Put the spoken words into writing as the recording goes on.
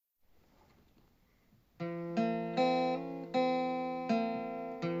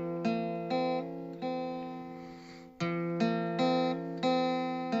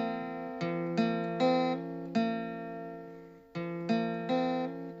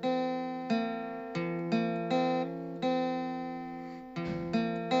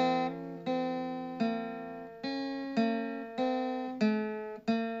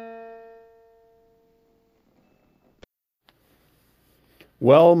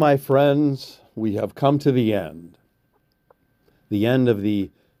Well, my friends, we have come to the end of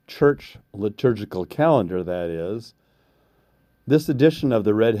the church liturgical calendar, that is. This edition of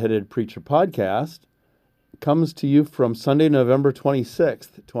the Red-Headed Preacher podcast comes to you from Sunday, November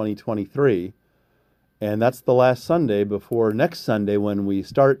 26th, 2023, and that's the last Sunday before next Sunday when we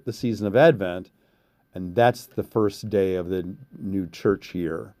start the season of Advent, and that's the first day of the new church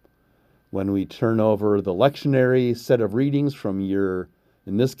year, when we turn over the lectionary set of readings from year,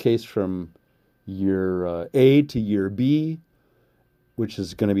 in this case from year A to year B, which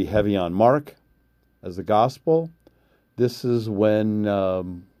is going to be heavy on Mark as the gospel. This is when,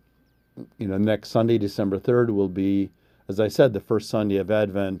 next Sunday, December 3rd, will be, as I said, the first Sunday of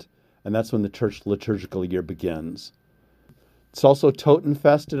Advent, and that's when the church liturgical year begins. It's also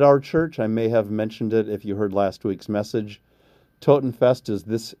Totenfest at our church. I may have mentioned it if you heard last week's message. Totenfest is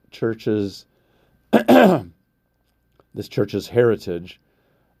this church's heritage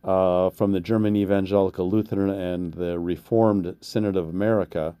from the German Evangelical Lutheran and the Reformed Synod of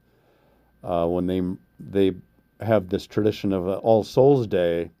America, when they have this tradition of All Souls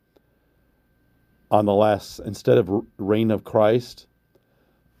Day on the last, instead of Reign of Christ,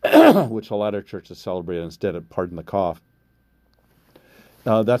 which a lot of churches celebrate instead of, pardon the cough.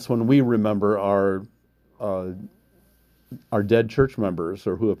 That's when we remember our dead church members,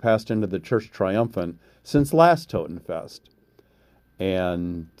 or who have passed into the church triumphant since last Totenfest.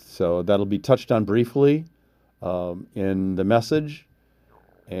 And so that'll be touched on briefly in the message.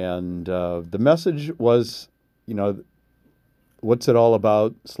 And the message was, what's it all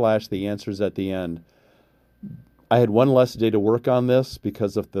about / the answers at the end. I had one less day to work on this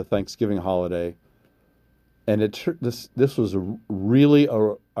because of the Thanksgiving holiday. And this was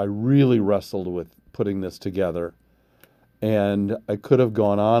I really wrestled with putting this together. And I could have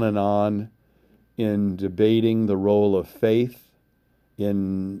gone on and on in debating the role of faith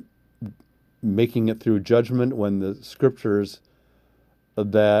in making it through judgment when the scriptures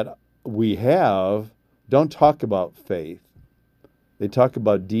that we have don't talk about faith. They talk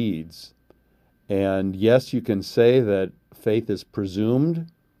about deeds. And yes, you can say that faith is presumed,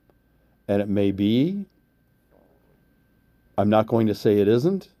 and it may be. I'm not going to say it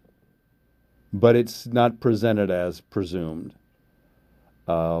isn't, but it's not presented as presumed.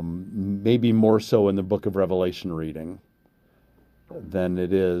 Maybe more so in the book of Revelation reading than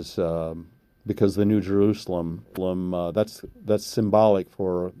it is, because the New Jerusalem, that's symbolic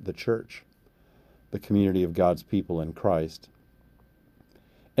for the church, the community of God's people in Christ.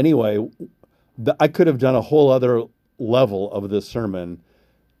 Anyway, I could have done a whole other level of this sermon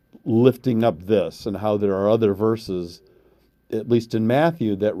lifting up this and how there are other verses, at least in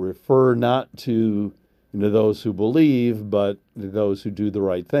Matthew, that refer not to those who believe, but those who do the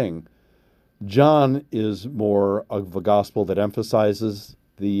right thing. John is more of a gospel that emphasizes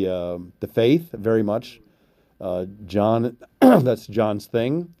the faith very much. John, that's John's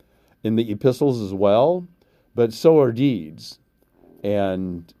thing, in the epistles as well, but so are deeds.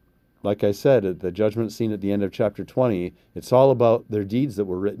 And like I said, at the judgment scene at the end of chapter 20, it's all about their deeds that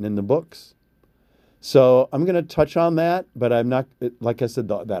were written in the books. So I'm going to touch on that, but I'm not, like I said,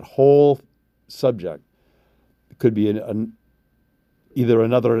 that whole subject could be either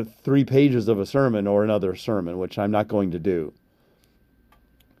another 3 pages of a sermon or another sermon, which I'm not going to do.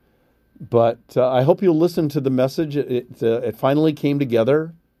 But I hope you'll listen to the message. It finally came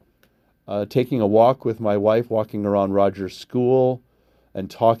together. Taking a walk with my wife, walking around Roger's school and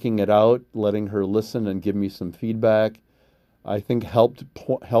talking it out, letting her listen and give me some feedback, I think helped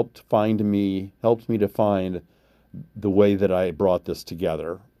me to find the way that I brought this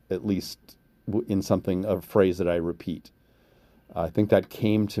together, at least in a phrase that I repeat. I think that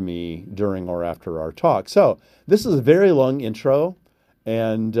came to me during or after our talk. So this is a very long intro,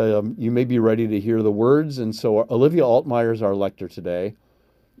 and you may be ready to hear the words. And so Olivia Altmaier is our lector today,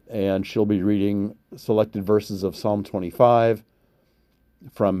 and she'll be reading selected verses of Psalm 25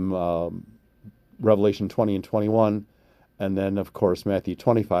 from Revelation 20 and 21, and then, of course, Matthew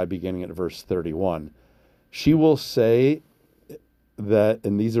 25, beginning at verse 31. She will say that,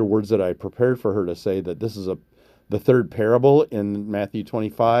 and these are words that I prepared for her to say, that this is the third parable in Matthew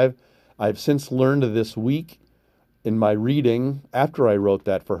 25. I've since learned this week in my reading, after I wrote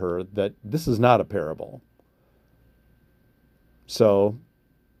that for her, that this is not a parable. So,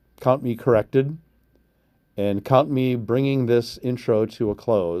 count me corrected, and count me bringing this intro to a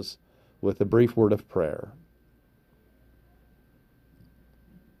close with a brief word of prayer.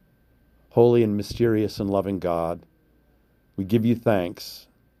 Holy and mysterious and loving God, we give you thanks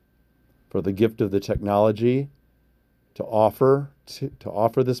for the gift of the technology to offer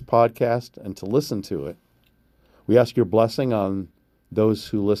this podcast and to listen to it. We ask your blessing on those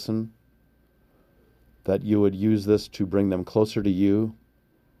who listen, that you would use this to bring them closer to you,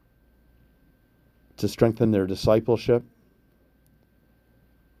 to strengthen their discipleship,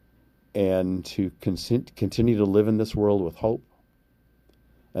 and to continue to live in this world with hope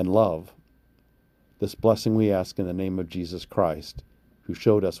and love. This blessing we ask in the name of Jesus Christ, who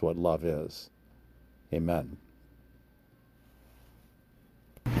showed us what love is. Amen.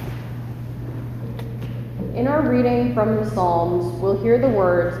 In our reading from the Psalms, we'll hear the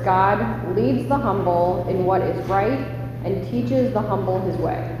words, God leads the humble in what is right and teaches the humble his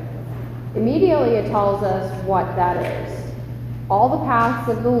way. Immediately it tells us what that is. All the paths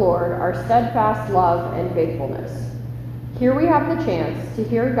of the Lord are steadfast love and faithfulness. Here we have the chance to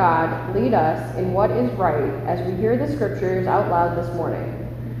hear God lead us in what is right as we hear the scriptures out loud this morning.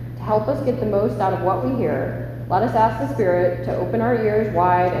 To help us get the most out of what we hear, let us ask the Spirit to open our ears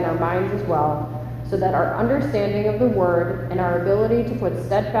wide and our minds as well, so that our understanding of the Word and our ability to put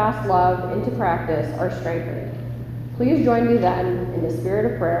steadfast love into practice are strengthened. Please join me then in the spirit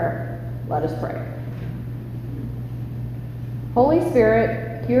of prayer. Let us pray. Holy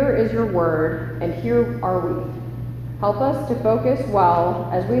Spirit, here is your word, and here are we. Help us to focus well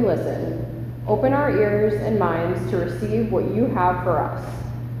as we listen. Open our ears and minds to receive what you have for us.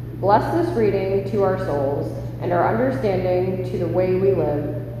 Bless this reading to our souls and our understanding to the way we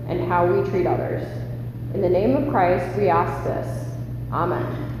live and how we treat others. In the name of Christ, we ask this.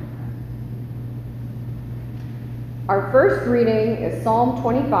 Amen. Our first reading is Psalm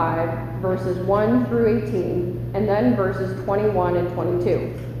 25, verses 1 through 18, and then verses 21 and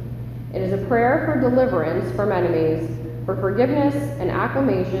 22. It is a prayer for deliverance from enemies, for forgiveness and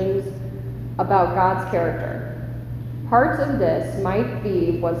acclamations about God's character. Parts of this might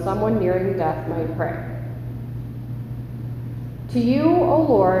be what someone nearing death might pray. To you, O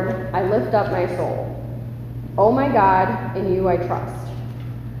Lord, I lift up my soul. O my God, in you I trust.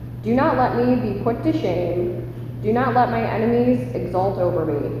 Do not let me be put to shame. Do not let my enemies exult over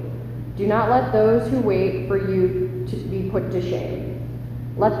me. Do not let those who wait for you to be put to shame.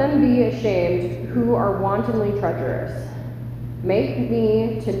 Let them be ashamed who are wantonly treacherous. Make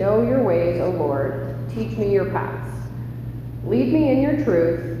me to know your ways, O Lord. Teach me your paths. Lead me in your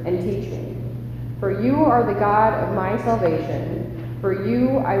truth and teach me. For you are the God of my salvation. For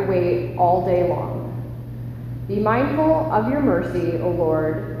you I wait all day long. Be mindful of your mercy, O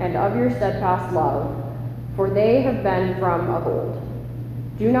Lord, and of your steadfast love, for they have been from of old.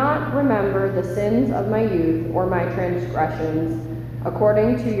 Do not remember the sins of my youth or my transgressions.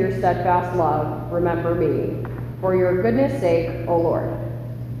 According to your steadfast love, remember me, for your goodness' sake, O Lord.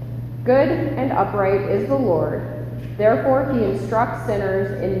 Good and upright is the Lord, therefore he instructs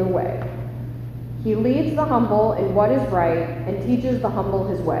sinners in the way. He leads the humble in what is right and teaches the humble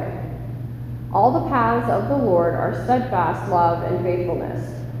his way. All the paths of the Lord are steadfast love and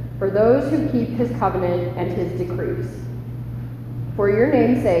faithfulness, for those who keep his covenant and his decrees. For your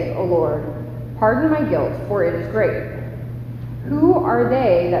name's sake, O Lord, pardon my guilt, for it is great. Who are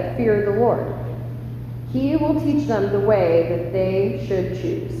they that fear the Lord? He will teach them the way that they should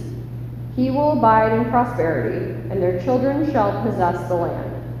choose. He will abide in prosperity, and their children shall possess the land.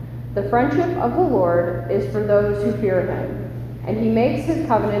 The friendship of the Lord is for those who fear him, and he makes his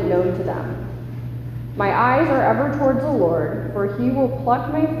covenant known to them. My eyes are ever towards the Lord, for he will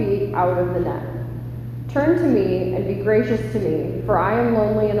pluck my feet out of the net. Turn to me and be gracious to me, for I am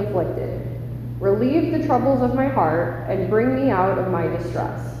lonely and afflicted. Relieve the troubles of my heart and bring me out of my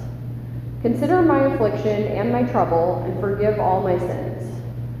distress. Consider my affliction and my trouble and forgive all my sins.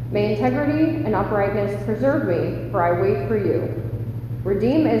 May integrity and uprightness preserve me, for I wait for you.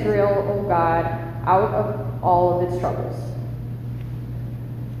 Redeem Israel, O God, out of all of its troubles.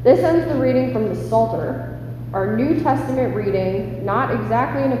 This ends the reading from the Psalter. Our New Testament reading, not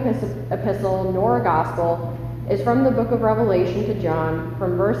exactly an epistle nor a gospel, is from the book of Revelation to John,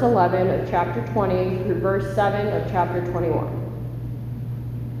 from verse 11 of chapter 20 through verse 7 of chapter 21.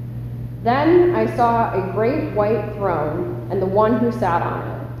 Then I saw a great white throne and the one who sat on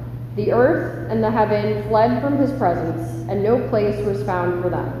it. The earth and the heaven fled from his presence, and no place was found for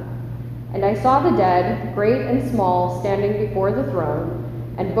them. And I saw the dead, great and small, standing before the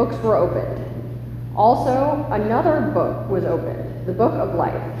throne, and books were opened. Also, another book was opened, the book of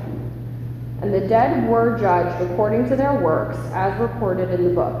life. And the dead were judged according to their works, as recorded in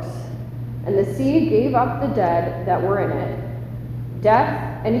the books. And the sea gave up the dead that were in it.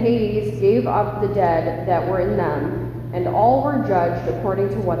 Death and Hades gave up the dead that were in them, and all were judged according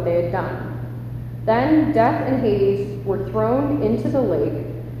to what they had done. Then death and Hades were thrown into the lake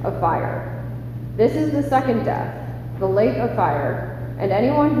of fire. This is the second death, the lake of fire, and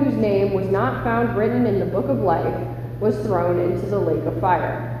anyone whose name was not found written in the book of life was thrown into the lake of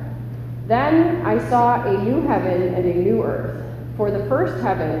fire. Then I saw a new heaven and a new earth, for the first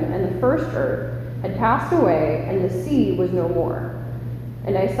heaven and the first earth had passed away, and the sea was no more.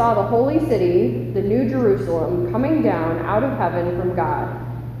 And I saw the holy city, the new Jerusalem, coming down out of heaven from God,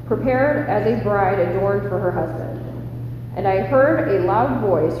 prepared as a bride adorned for her husband. And I heard a loud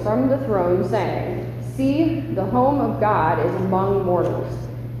voice from the throne saying, "See, the home of God is among mortals.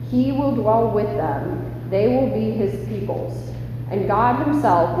 He will dwell with them. They will be his peoples, and God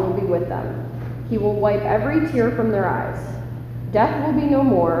himself will be with them. He will wipe every tear from their eyes. Death will be no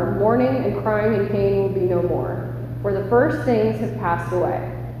more. Mourning and crying and pain will be no more, for the first things have passed away."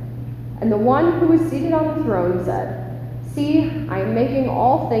 And the one who was seated on the throne said, "See, I am making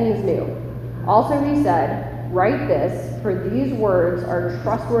all things new." Also he said, "Write this, for these words are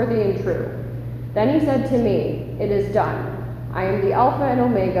trustworthy and true." Then he said to me, "It is done. I am the Alpha and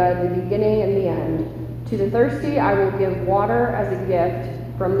Omega, the beginning and the end. To the thirsty I will give water as a gift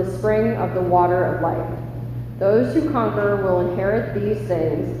from the spring of the water of life. Those who conquer will inherit these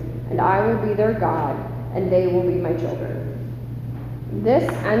things, and I will be their God, and they will be my children."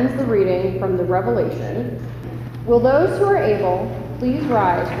 This ends the reading from the Revelation. Will those who are able please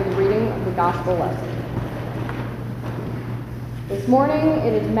rise for the reading of the gospel lesson? This morning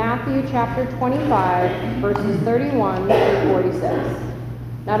it is Matthew chapter 25, verses 31 through 46.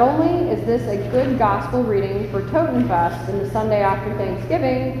 Not only is this a good gospel reading for Totenfest and the Sunday after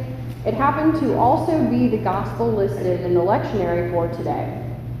Thanksgiving, it happened to also be the gospel listed in the lectionary for today.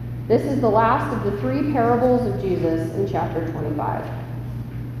 This is the last of the three parables of Jesus in chapter 25.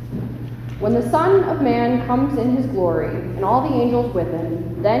 When the Son of Man comes in his glory, and all the angels with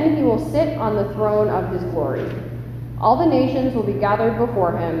him, then he will sit on the throne of his glory. All the nations will be gathered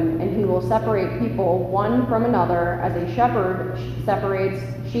before him, and he will separate people one from another as a shepherd separates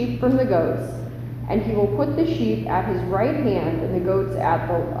sheep from the goats, and he will put the sheep at his right hand and the goats at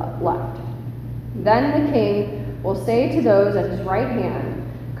the left. Then the king will say to those at his right hand,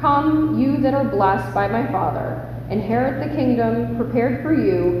 "Come, you that are blessed by my Father, inherit the kingdom prepared for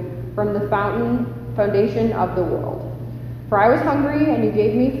you from the foundation of the world. For I was hungry, and you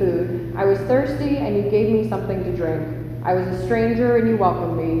gave me food. I was thirsty, and you gave me something to drink. I was a stranger, and you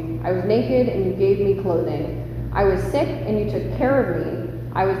welcomed me. I was naked, and you gave me clothing. I was sick, and you took care of me.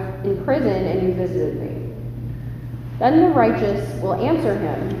 I was in prison, and you visited me." Then the righteous will answer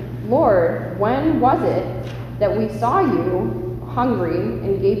him, "Lord, when was it that we saw you hungry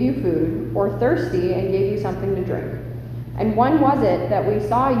and gave you food, or thirsty and gave you something to drink? And when was it that we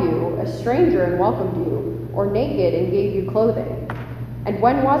saw you a stranger and welcomed you, or naked and gave you clothing? And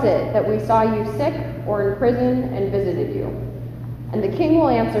when was it that we saw you sick or in prison and visited you?" And the king will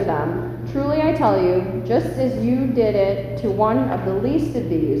answer them, "Truly I tell you, just as you did it to one of the least of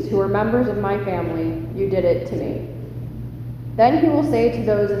these who are members of my family, you did it to me." Then he will say to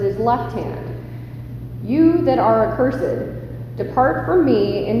those at his left hand, "You that are accursed, depart from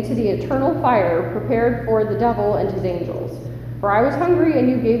me into the eternal fire prepared for the devil and his angels. For I was hungry, and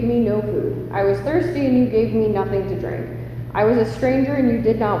you gave me no food. I was thirsty, and you gave me nothing to drink. I was a stranger, and you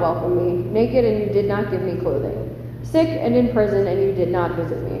did not welcome me, naked, and you did not give me clothing, sick and in prison, and you did not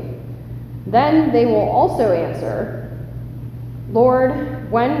visit me." Then they will also answer, "Lord,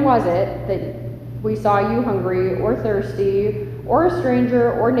 when was it that we saw you hungry or thirsty or a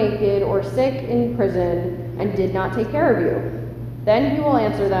stranger or naked or sick in prison and did not take care of you?" Then he will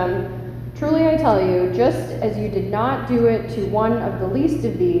answer them, "Truly I tell you, just as you did not do it to one of the least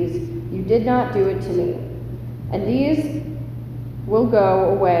of these, you did not do it to me." And these will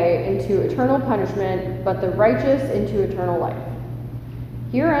go away into eternal punishment, but the righteous into eternal life.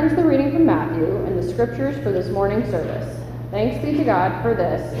 Here ends the reading from Matthew and the scriptures for this morning's service. Thanks be to God for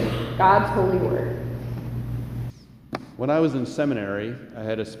this, God's holy word. When I was in seminary, I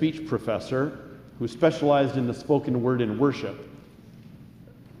had a speech professor who specialized in the spoken word in worship.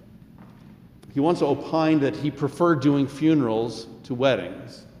 He once opined that he preferred doing funerals to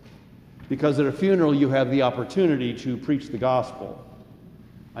weddings, because at a funeral you have the opportunity to preach the gospel.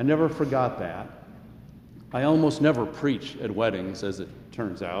 I never forgot that. I almost never preach at weddings, as it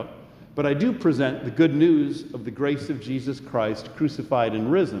turns out, but I do present the good news of the grace of Jesus Christ crucified and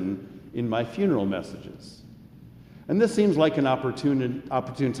risen in my funeral messages. And this seems like an opportune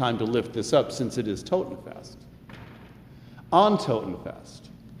time to lift this up, since it is Totenfest. On Totenfest,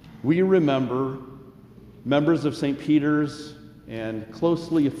 we remember members of St. Peter's and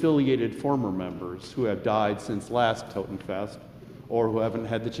closely affiliated former members who have died since last Totenfest, or who haven't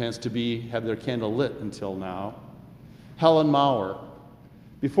had the chance to have their candle lit until now. Helen Maurer,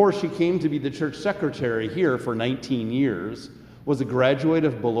 before she came to be the church secretary here for 19 years, was a graduate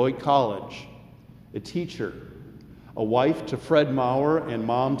of Beloit College, a teacher, a wife to Fred Maurer and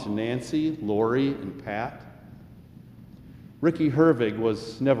mom to Nancy, Lori, and Pat. Ricky Hervig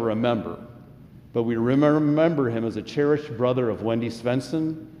was never a member, but we remember him as a cherished brother of Wendy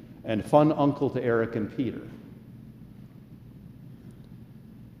Svensson and fun uncle to Eric and Peter.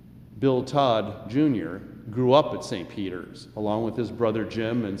 Bill Todd Jr. grew up at St. Peter's, along with his brother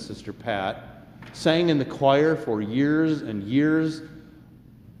Jim and sister Pat, sang in the choir for years and years,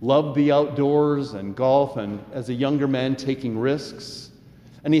 loved the outdoors and golf, and as a younger man taking risks.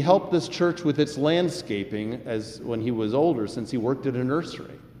 And he helped this church with its landscaping when he was older, since he worked at a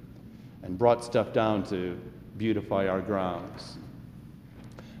nursery and brought stuff down to beautify our grounds.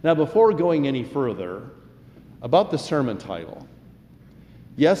 Now, before going any further, about the sermon title.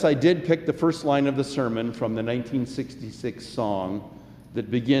 Yes, I did pick the first line of the sermon from the 1966 song that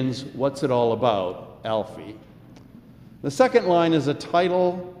begins, "What's it all about, Alfie?" The second line is a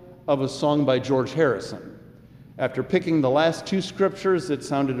title of a song by George Harrison. After picking the last two scriptures, it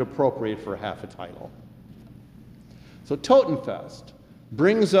sounded appropriate for half a title. So Totenfest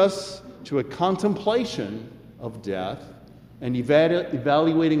brings us to a contemplation of death and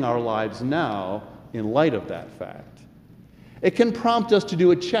evaluating our lives now in light of that fact. It can prompt us to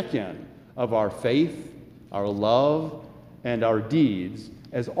do a check-in of our faith, our love, and our deeds,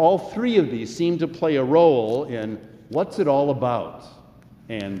 as all three of these seem to play a role in what's it all about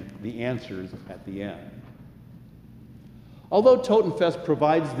and the answers at the end. Although Totenfest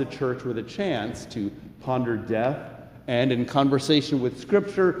provides the church with a chance to ponder death and, in conversation with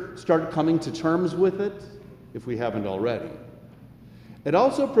Scripture, start coming to terms with it, if we haven't already, it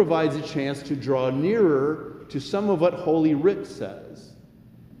also provides a chance to draw nearer to some of what Holy Writ says.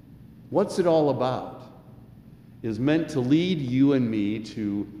 What's it all about is meant to lead you and me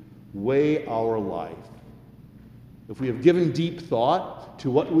to weigh our life. If we have given deep thought to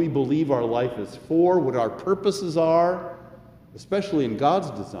what we believe our life is for, what our purposes are, especially in God's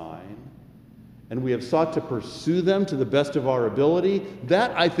design, and we have sought to pursue them to the best of our ability,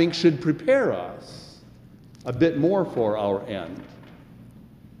 that, I think, should prepare us a bit more for our end.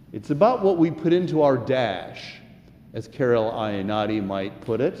 It's about what we put into our dash, as Carol Iannotti might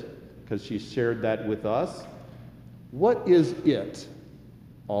put it, because she shared that with us. What is it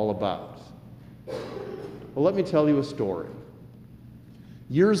all about? Well, let me tell you a story.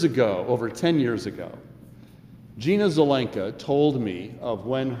 Years ago, over 10 years ago, Gina Zelenka told me of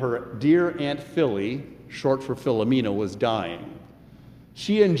when her dear Aunt Philly, short for Philomena, was dying.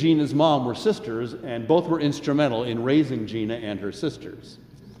 She and Gina's mom were sisters, and both were instrumental in raising Gina and her sisters.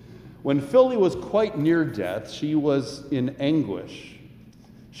 When Philly was quite near death, she was in anguish.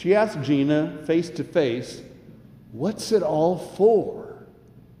 She asked Gina face to face, "What's it all for?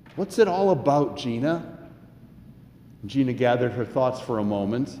 What's it all about, Gina?" Gina gathered her thoughts for a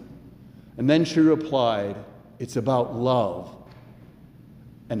moment, and then she replied, "It's about love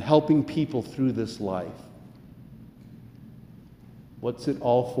and helping people through this life." What's it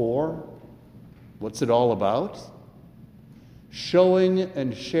all for? What's it all about? Showing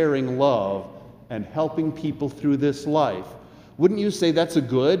and sharing love and helping people through this life. Wouldn't you say that's a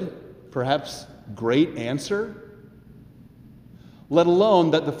good, perhaps great answer? Let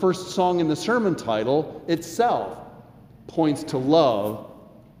alone that the first song in the sermon title itself points to love.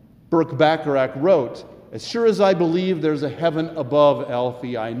 Burke Bacharach wrote, "As sure as I believe there's a heaven above,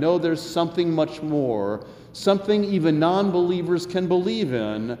 Alfie, I know there's something much more, something even non-believers can believe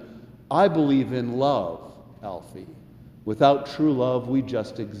in. I believe in love, Alfie. Without true love, we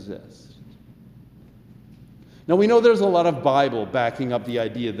just exist." Now, we know there's a lot of Bible backing up the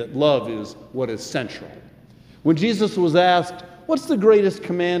idea that love is what is central. When Jesus was asked, "What's the greatest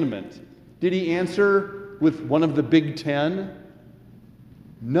commandment?" did he answer with one of the big 10?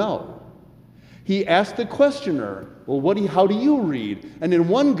 No. He asked the questioner, "Well, how do you read?" And in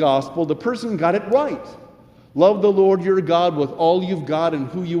one gospel, the person got it right. Love the Lord your God with all you've got and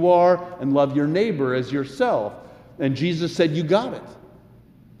who you are, and love your neighbor as yourself. And Jesus said, "You got it.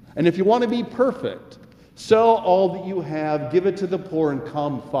 And if you want to be perfect, sell all that you have, give it to the poor, and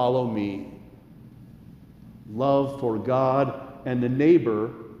come follow me." Love for God and the neighbor,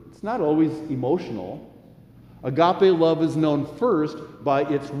 it's not always emotional. Agape love is known first by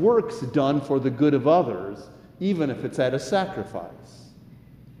its works done for the good of others, even if it's at a sacrifice.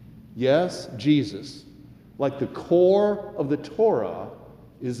 Yes, Jesus, like the core of the Torah,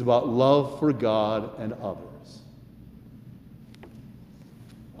 is about love for God and others.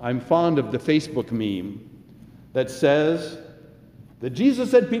 I'm fond of the Facebook meme that says that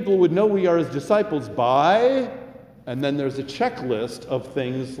Jesus said people would know we are his disciples by, and then there's a checklist of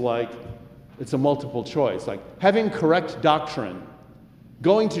things like, it's a multiple choice, like having correct doctrine,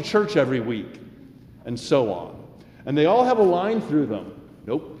 going to church every week, and so on. And they all have a line through them.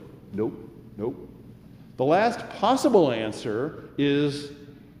 Nope, nope, nope. The last possible answer is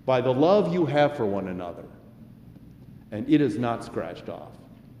by the love you have for one another. And it is not scratched off.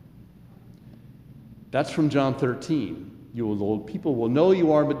 That's from John 13. People will know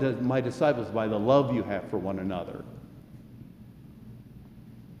you are my disciples by the love you have for one another.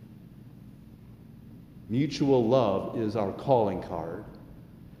 Mutual love is our calling card.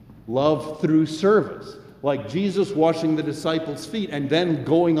 Love through service, like Jesus washing the disciples' feet and then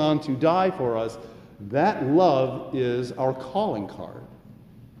going on to die for us. That love is our calling card.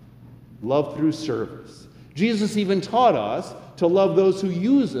 Love through service. Jesus even taught us to love those who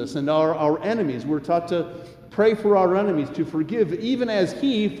use us and are our enemies. We're taught to pray for our enemies, to forgive, even as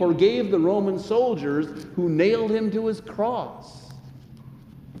he forgave the Roman soldiers who nailed him to his cross.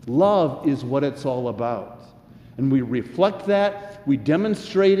 Love is what it's all about. And we reflect that, we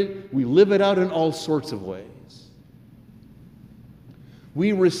demonstrate it, we live it out in all sorts of ways.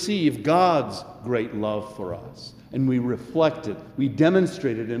 We receive God's great love for us, and we reflect it, we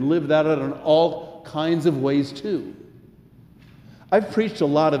demonstrate it, and live that out in all kinds of ways too. I've preached a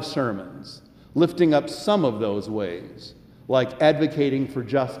lot of sermons lifting up some of those ways, like advocating for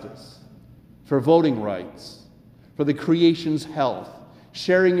justice, for voting rights, for the creation's health,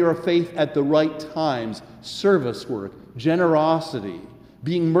 sharing your faith at the right times, service work, generosity,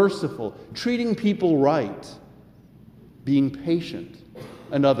 being merciful, treating people right, being patient,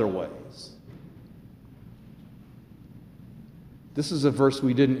 and other ways. This is a verse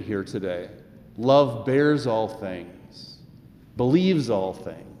we didn't hear today. Love bears all things, believes all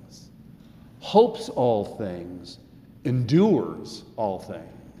things, hopes all things, endures all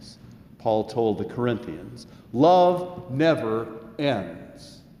things. Paul told the Corinthians, love never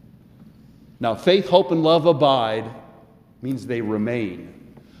ends. Now, faith, hope, and love abide means they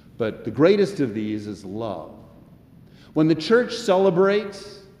remain. But the greatest of these is love. When the church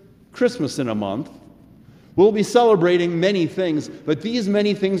celebrates Christmas in a month, we'll be celebrating many things, but these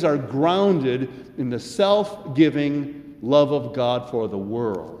many things are grounded in the self-giving love of God for the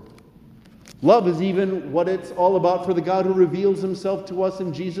world. Love is even what it's all about for the God who reveals himself to us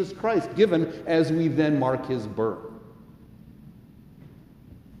in Jesus Christ, given as we then mark his birth.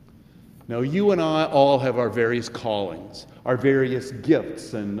 Now, you and I all have our various callings, our various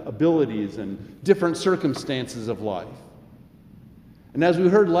gifts and abilities and different circumstances of life. And as we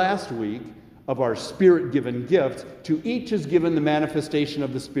heard last week of our Spirit-given gifts, to each is given the manifestation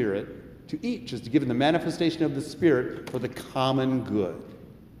of the Spirit. To each is given the manifestation of the Spirit for the common good.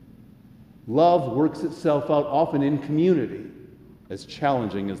 Love works itself out often in community, as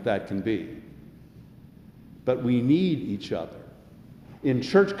challenging as that can be. But we need each other. In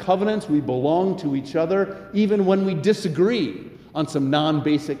church covenants, we belong to each other even when we disagree on some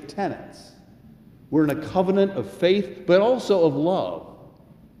non-basic tenets. We're in a covenant of faith, but also of love.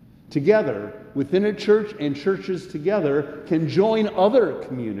 Together, within a church and churches together, can join other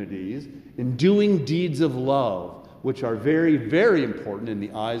communities in doing deeds of love, which are very, very important in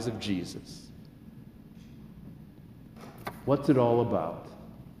the eyes of Jesus. What's it all about?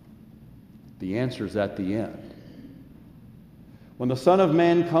 The answer is at the end. When the Son of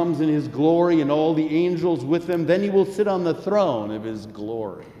Man comes in his glory and all the angels with him, then he will sit on the throne of his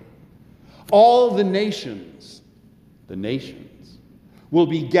glory. All the nations, will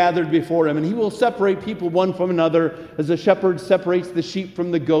be gathered before him, and he will separate people one from another as a shepherd separates the sheep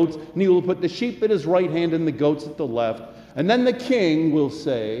from the goats, and he will put the sheep at his right hand and the goats at the left. And then the king will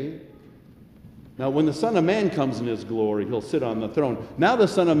say, now when the Son of Man comes in his glory, he'll sit on the throne. Now the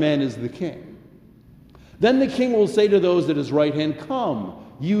Son of Man is the king. Then the king will say to those at his right hand, come,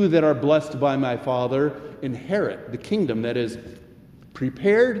 you that are blessed by my Father, inherit the kingdom that is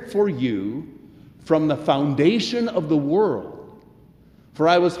prepared for you from the foundation of the world. For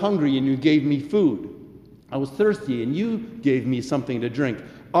I was hungry, and you gave me food. I was thirsty, and you gave me something to drink.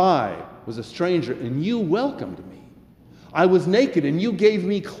 I was a stranger, and you welcomed me. I was naked, and you gave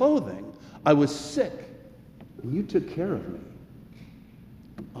me clothing. I was sick, and you took care of me.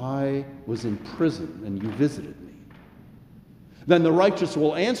 I was in prison, and you visited me. Then the righteous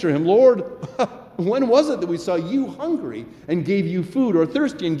will answer him, Lord, when was it that we saw you hungry and gave you food, or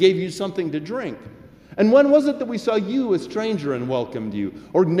thirsty and gave you something to drink? And when was it that we saw you a stranger and welcomed you,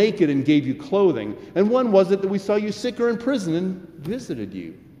 or naked and gave you clothing? And when was it that we saw you sick or in prison and visited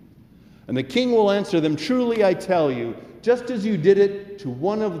you? And the king will answer them, truly I tell you, just as you did it to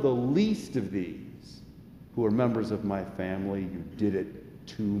one of the least of these, who are members of my family, you did it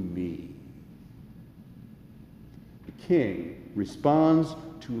to me. The king responds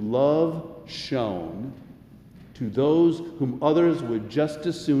to love shown to those whom others would just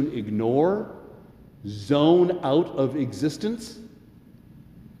as soon ignore zone out of existence,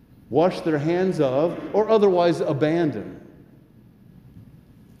 wash their hands of, or otherwise abandon.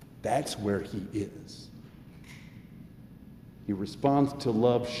 That's where he is. He responds to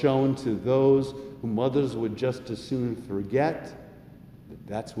love shown to those whom others would just as soon forget.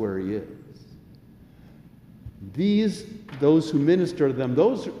 That's where he is. Those who minister to them,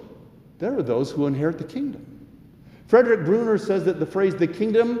 there are those who inherit the kingdom. Frederick Bruner says that the phrase, "the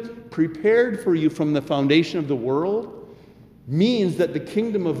kingdom prepared for you from the foundation of the world," means that the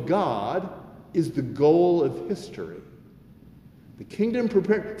kingdom of God is the goal of history. The kingdom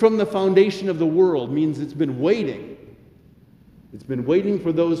prepared from the foundation of the world means it's been waiting. It's been waiting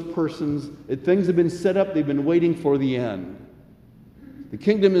for those persons. Things have been set up. They've been waiting for the end. The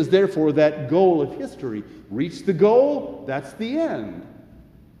kingdom is therefore that goal of history. Reach the goal, that's the end.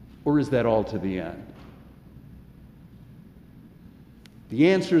 Or is that all to the end? The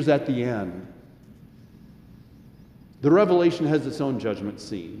answer is at the end. The Revelation has its own judgment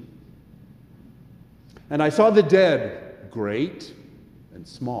scene. "And I saw the dead, great and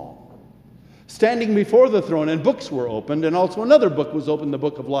small, standing before the throne, and books were opened, and also another book was opened, the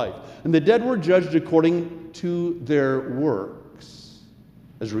book of life. And the dead were judged according to their works,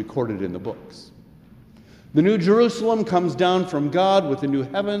 as recorded in the books. The new Jerusalem comes down from God with a new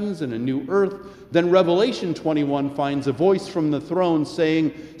heavens and a new earth. Then Revelation 21 finds a voice from the throne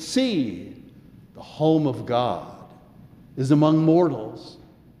saying, 'See, the home of God is among mortals.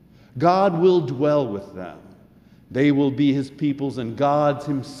 God will dwell with them. They will be his peoples, and God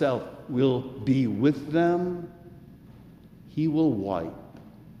himself will be with them. He will wipe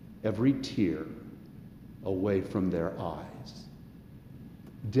every tear away from their eyes.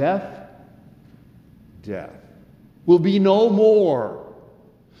 Death will be no more.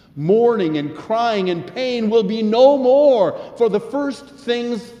 Mourning and crying and pain will be no more, for the first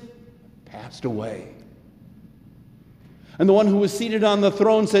things passed away.' And the one who was seated on the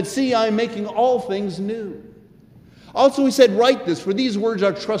throne said, 'See, I am making all things new.' Also he said, 'Write this, for these words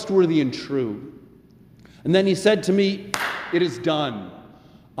are trustworthy and true.' And then he said to me, 'It is done.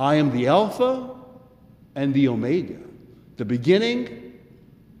 I am the Alpha and the Omega, the beginning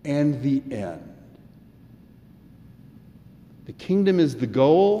and the end.'" The kingdom is the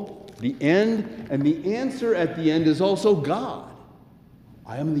goal, the end, and the answer at the end is also God.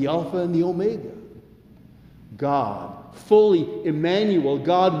 I am the Alpha and the Omega. God, fully Emmanuel,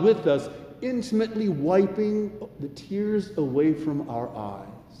 God with us, intimately wiping the tears away from our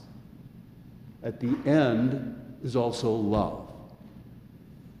eyes. At the end is also love.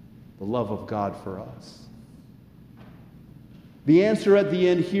 The love of God for us. The answer at the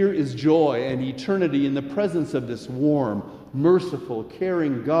end here is joy and eternity in the presence of this warm, merciful,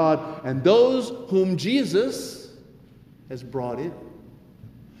 caring God and those whom Jesus has brought in.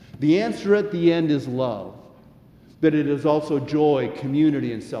 The answer at the end is love, but it is also joy,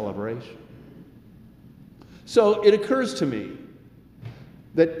 community, and celebration. So it occurs to me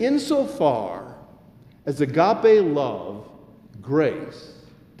that insofar as agape love, grace,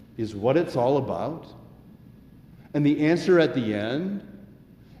 is what it's all about, and the answer at the end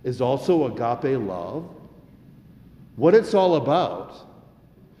is also agape love, what it's all about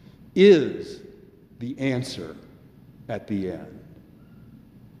is the answer at the end.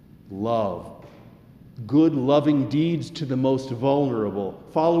 Love. Good, loving deeds to the most vulnerable,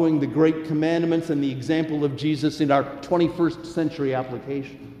 following the great commandments and the example of Jesus in our 21st century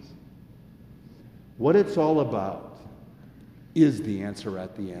applications. What it's all about is the answer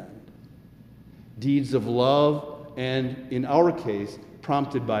at the end. Deeds of love, and in our case,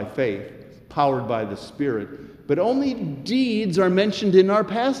 prompted by faith, powered by the Spirit. But only deeds are mentioned in our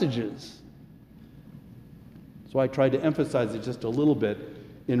passages. So I tried to emphasize it just a little bit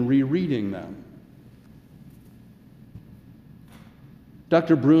in rereading them.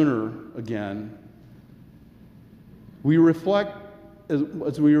 Dr. Bruner, again,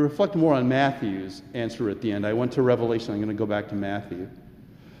 as we reflect more on Matthew's answer at the end, I went to Revelation, I'm going to go back to Matthew.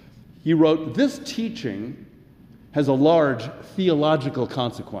 He wrote, "This teaching has a large theological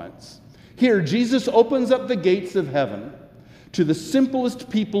consequence. Here, Jesus opens up the gates of heaven to the simplest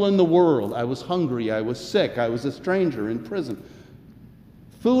people in the world. I was hungry, I was sick, I was a stranger in prison.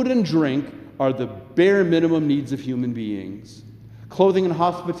 Food and drink are the bare minimum needs of human beings. Clothing and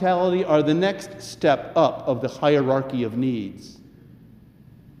hospitality are the next step up of the hierarchy of needs.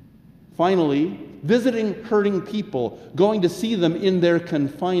 Finally, visiting hurting people, going to see them in their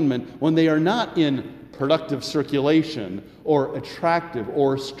confinement when they are not in productive circulation or attractive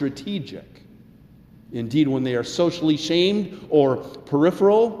or strategic. Indeed, when they are socially shamed or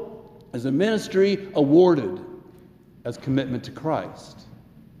peripheral, as a ministry awarded as commitment to Christ.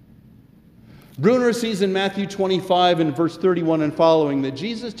 Bruner sees in Matthew 25 and verse 31 and following that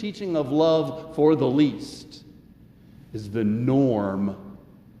Jesus' teaching of love for the least is the norm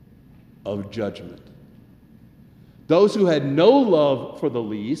of judgment. Those who had no love for the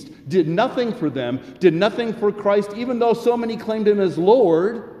least, did nothing for them, did nothing for Christ, even though so many claimed him as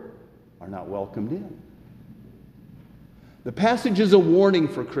Lord, are not welcomed in. The passage is a warning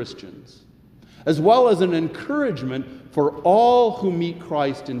for Christians, as well as an encouragement for all who meet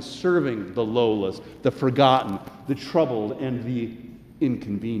Christ in serving the lowless, the forgotten, the troubled, and the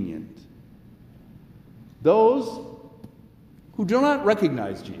inconvenient. Those who do not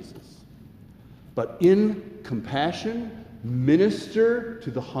recognize Jesus, but in compassion minister to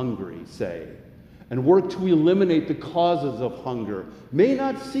the hungry, say, and work to eliminate the causes of hunger, may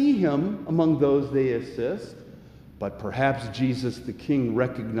not see him among those they assist, but perhaps Jesus the King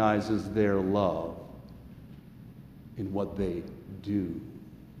recognizes their love in what they do.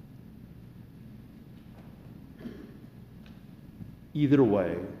 Either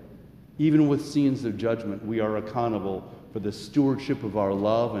way, even with scenes of judgment, we are accountable for the stewardship of our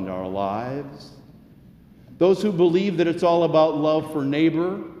love and our lives. Those who believe that it's all about love for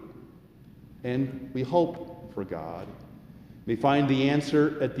neighbor, and we hope for God, may find the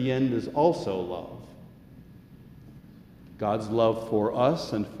answer at the end is also love. God's love for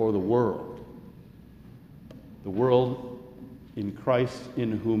us and for the world. The world in Christ,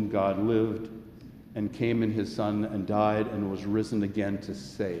 in whom God lived and came in his Son and died and was risen again to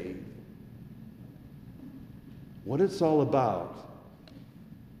save. What it's all about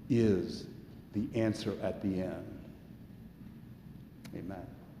is the answer at the end. Amen.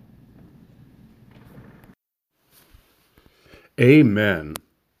 Amen.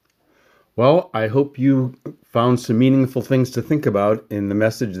 Well, I hope you found some meaningful things to think about in the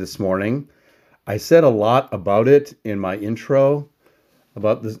message this morning. I said a lot about it in my intro,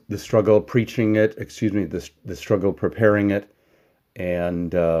 about the struggle preaching it, the struggle preparing it,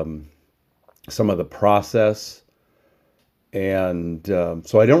 and some of the process. And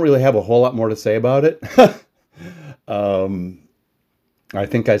so I don't really have a whole lot more to say about it. I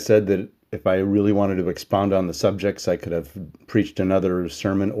think I said that if I really wanted to expound on the subjects, I could have preached another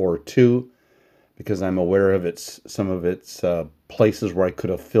sermon or two, because I'm aware of some of its places where I could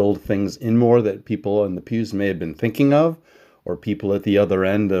have filled things in more that people in the pews may have been thinking of, or people at the other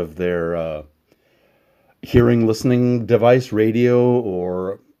end of their hearing listening device, radio,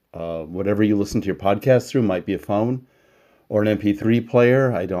 or whatever you listen to your podcast through, might be a phone or an MP3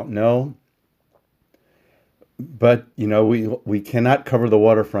 player, I don't know. But, we cannot cover the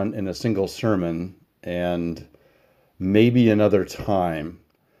waterfront in a single sermon, and maybe another time,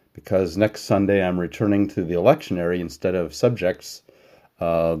 because next Sunday I'm returning to the lectionary instead of subjects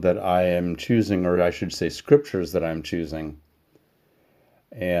that I am choosing, or I should say scriptures that I'm choosing.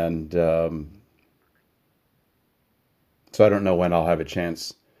 And so I don't know when I'll have a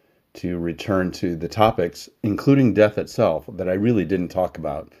chance to return to the topics, including death itself, that I really didn't talk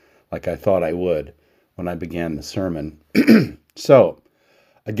about like I thought I would when I began the sermon. So,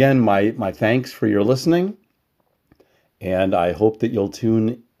 again, my thanks for your listening, and I hope that you'll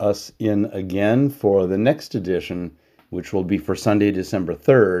tune us in again for the next edition, which will be for Sunday, December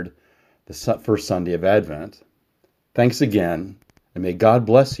 3rd, the first Sunday of Advent. Thanks again, and may God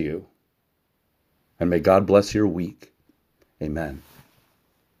bless you, and may God bless your week. Amen.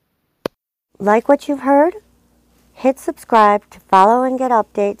 Like what you've heard? Hit subscribe to follow and get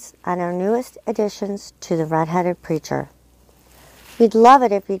updates on our newest additions to the Red-Headed Preacher. We'd love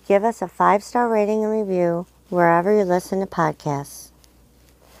it if you'd give us a 5-star rating and review wherever you listen to podcasts.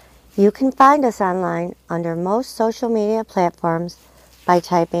 You can find us online under most social media platforms by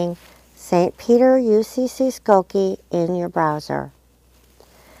typing St. Peter UCC Skokie in your browser.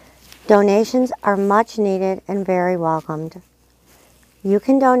 Donations are much needed and very welcomed. You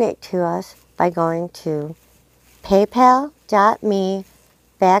can donate to us by going to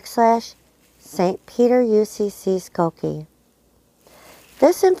paypal.me/St. Peter UCC Skokie.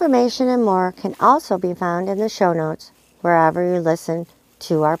 This information and more can also be found in the show notes wherever you listen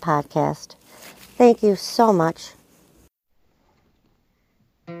to our podcast. Thank you so much